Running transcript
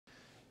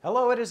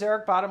Hello, it is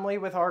Eric Bottomley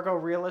with Argo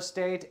Real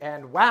Estate,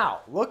 and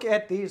wow, look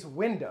at these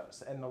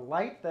windows and the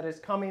light that is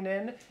coming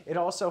in. It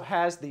also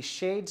has the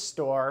shade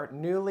store,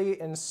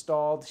 newly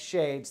installed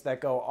shades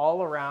that go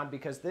all around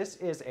because this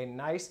is a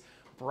nice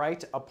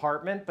bright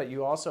apartment, but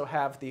you also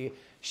have the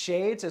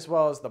shades as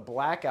well as the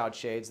blackout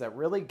shades that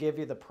really give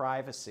you the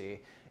privacy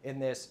in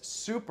this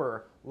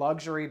super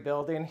luxury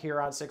building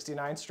here on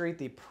 69th Street,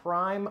 the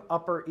prime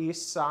Upper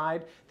East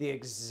Side, the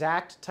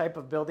exact type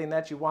of building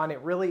that you want. It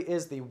really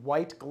is the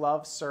white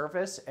glove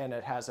service, and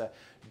it has a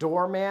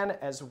doorman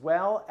as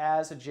well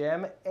as a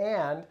gym,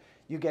 and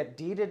you get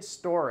deeded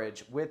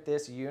storage with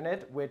this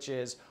unit, which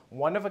is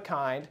one of a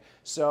kind.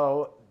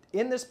 So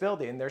in this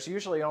building, there's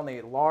usually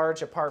only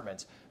large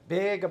apartments,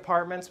 big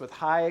apartments with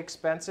high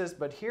expenses,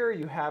 but here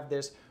you have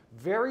this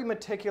very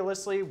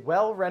meticulously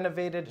well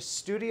renovated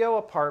studio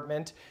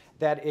apartment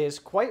that is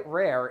quite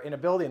rare in a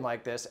building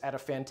like this at a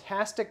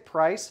fantastic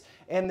price,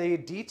 and the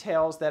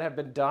details that have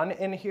been done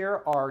in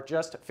here are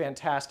just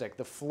fantastic.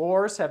 The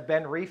floors have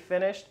been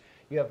refinished.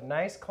 You have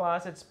nice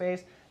closet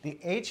space. The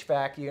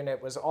HVAC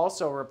unit was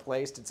also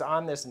replaced. It's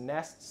on this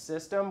Nest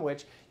system,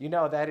 which you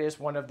know that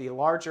is one of the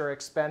larger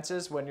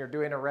expenses when you're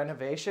doing a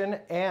renovation.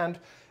 And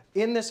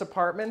in this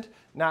apartment,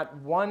 not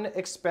one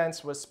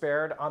expense was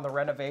spared on the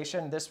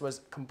renovation. This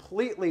was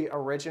completely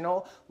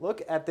original.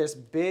 Look at this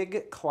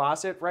big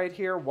closet right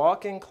here,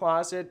 walk-in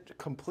closet,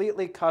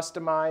 completely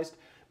customized,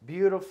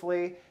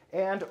 beautifully.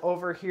 And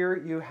over here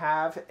you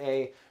have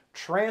a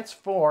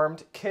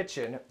transformed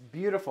kitchen,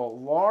 beautiful,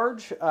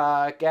 large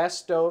gas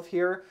stove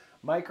here,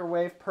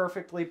 microwave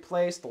perfectly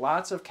placed,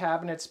 lots of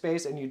cabinet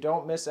space, and you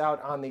don't miss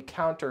out on the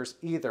counters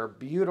either.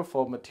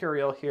 Beautiful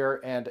material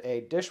here, and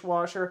a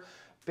dishwasher.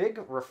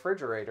 Big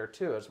refrigerator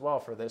too as well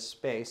for this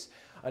space.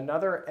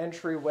 Another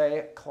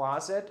entryway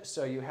closet,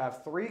 so you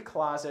have 3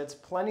 closets,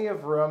 plenty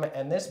of room,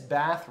 and this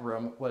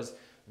bathroom was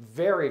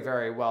very,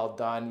 very well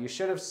done. You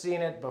should have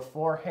seen it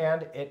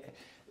beforehand.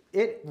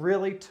 It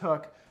really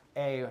took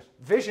a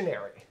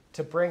visionary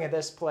to bring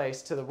this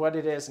place to what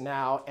it is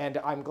now, and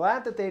I'm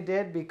glad that they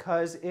did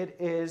because it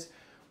is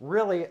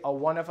really a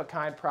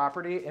one-of-a-kind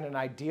property in an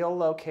ideal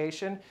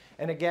location.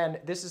 And again,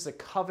 this is a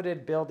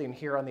coveted building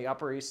here on the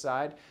Upper East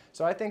Side.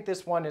 So I think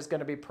this one is going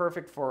to be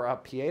perfect for a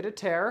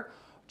pied-à-terre,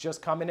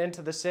 just coming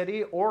into the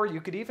city, or you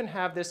could even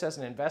have this as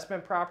an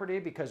investment property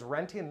because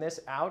renting this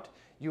out,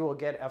 you will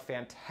get a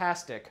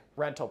fantastic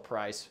rental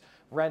price.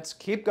 Rents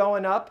keep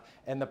going up,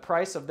 and the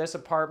price of this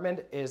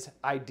apartment is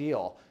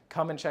ideal.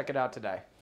 Come and check it out today.